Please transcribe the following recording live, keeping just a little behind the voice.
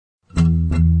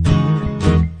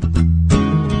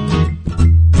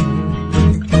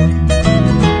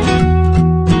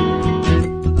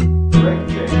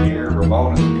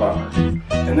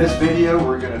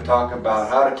talk about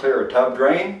how to clear a tub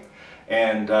drain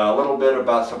and a little bit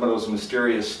about some of those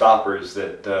mysterious stoppers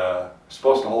that are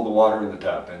supposed to hold the water in the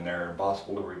tub and they're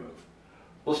impossible to remove.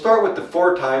 We'll start with the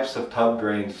 4 types of tub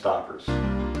drain stoppers.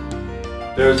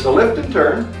 There's the lift and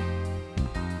turn.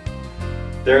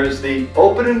 There's the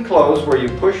open and close where you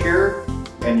push here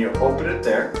and you open it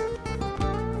there.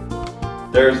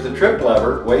 There's the trip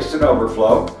lever, waste and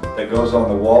overflow, that goes on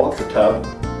the wall of the tub.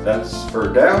 That's for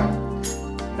down,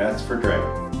 and that's for drain.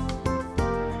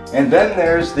 And then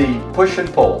there's the push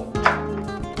and pull.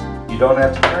 You don't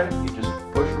have to turn it, you just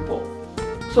push or pull.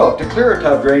 So to clear a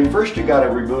tub drain, first you got to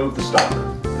remove the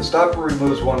stopper. The stopper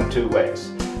removes one of 2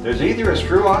 ways. There's either a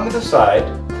screw onto the side,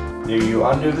 you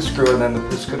undo the screw and then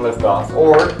this can lift off,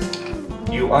 or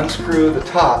you unscrew the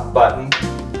top button,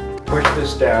 push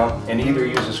this down, and either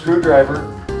use a screwdriver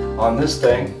on this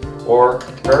thing or a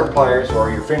pair of pliers or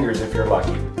your fingers if you're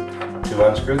lucky to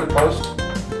unscrew the post,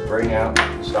 bring out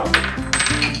the stopper.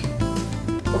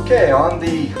 Okay, on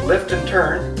the lift and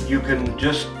turn, you can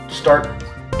just start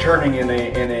turning in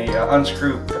a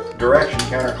unscrewed direction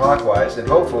counterclockwise, and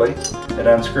hopefully it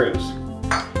unscrews.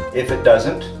 If it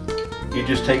doesn't, you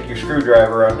just take your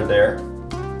screwdriver under there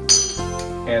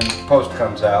and the post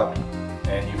comes out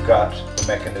and you've got the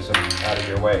mechanism out of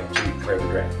your way so you can clear the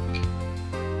drain.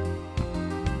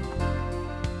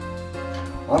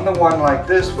 On the one like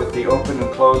this with the open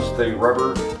and close, the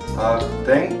rubber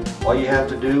thing, all you have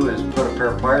to do is put a pair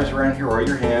of pliers around here or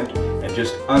your hand and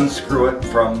just unscrew it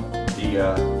from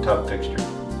the tub fixture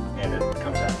and it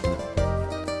comes out.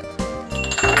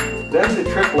 Then the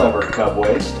trip lever tub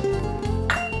waste.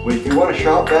 If you want to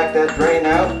shop back that drain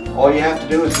out, all you have to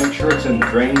do is make sure it's in the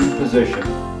drain position.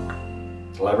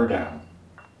 Lever down.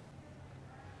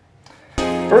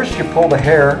 First you pull the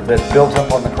hair that builds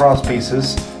up on the cross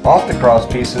pieces off the cross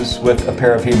pieces with a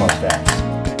pair of hemostats.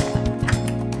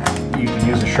 You can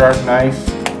use a sharp knife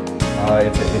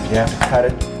if you have to cut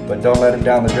it, but don't let it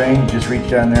down the drain. You just reach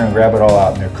down there and grab it all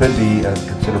out, and there could be a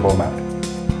considerable amount.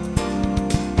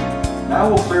 Now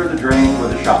we'll clear the drain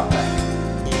with a shop vac.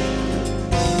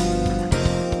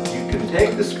 You can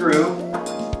take the screw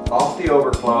off the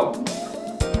overflow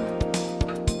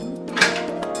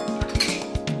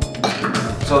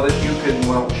so that you can,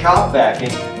 while shop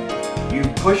vacuuming, you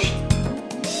push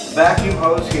the vacuum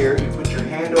hose here, you put your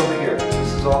hand over here,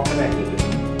 this is all connected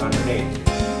underneath,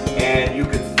 and you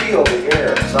can feel the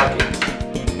air sucking.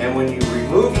 And when you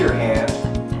remove your hand,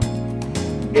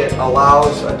 it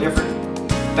allows a different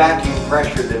vacuum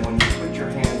pressure than when you put your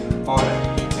hand on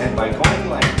it. And by going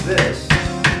like this,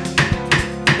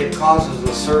 it causes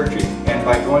a surging. And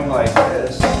by going like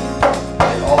this,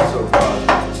 it also causes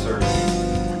a surging.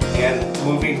 And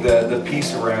moving the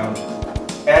piece around,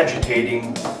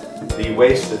 agitating the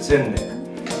waste that's in there.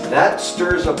 That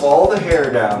stirs up all the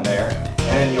hair down there,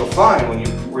 and you'll find when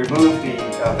you remove the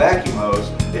vacuum hose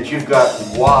that you've got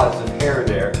wads of hair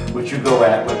there, which you go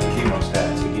at with the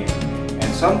hemostats again.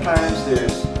 And sometimes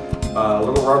there's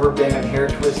little rubber band hair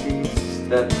twisties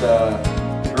that the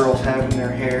girls have in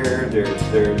their hair. There's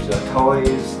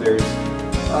toys, there's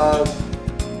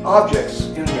objects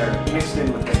in there mixed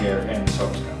in with the hair and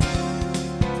soap scum.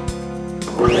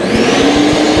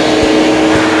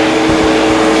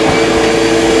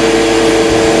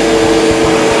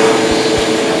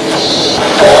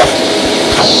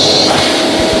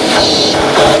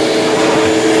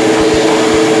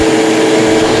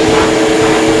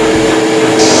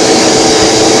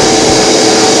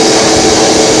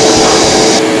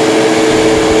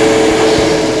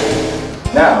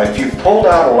 Now, if you've pulled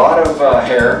out a lot of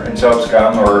hair and soap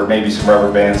scum, or maybe some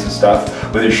rubber bands and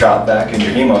stuff with your shop vac and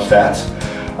your hemostats,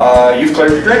 you've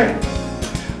cleared your drain.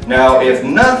 Now, if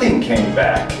nothing came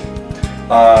back,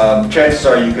 chances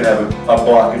are you could have a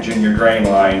blockage in your drain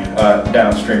line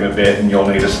downstream a bit, and you'll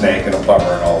need a snake and a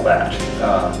plumber and all that.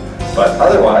 But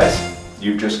otherwise,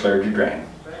 you've just cleared your drain.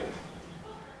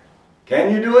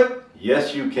 Can you do it?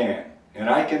 Yes, you can. And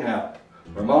I can help.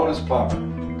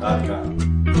 Ramona'sPlumber.com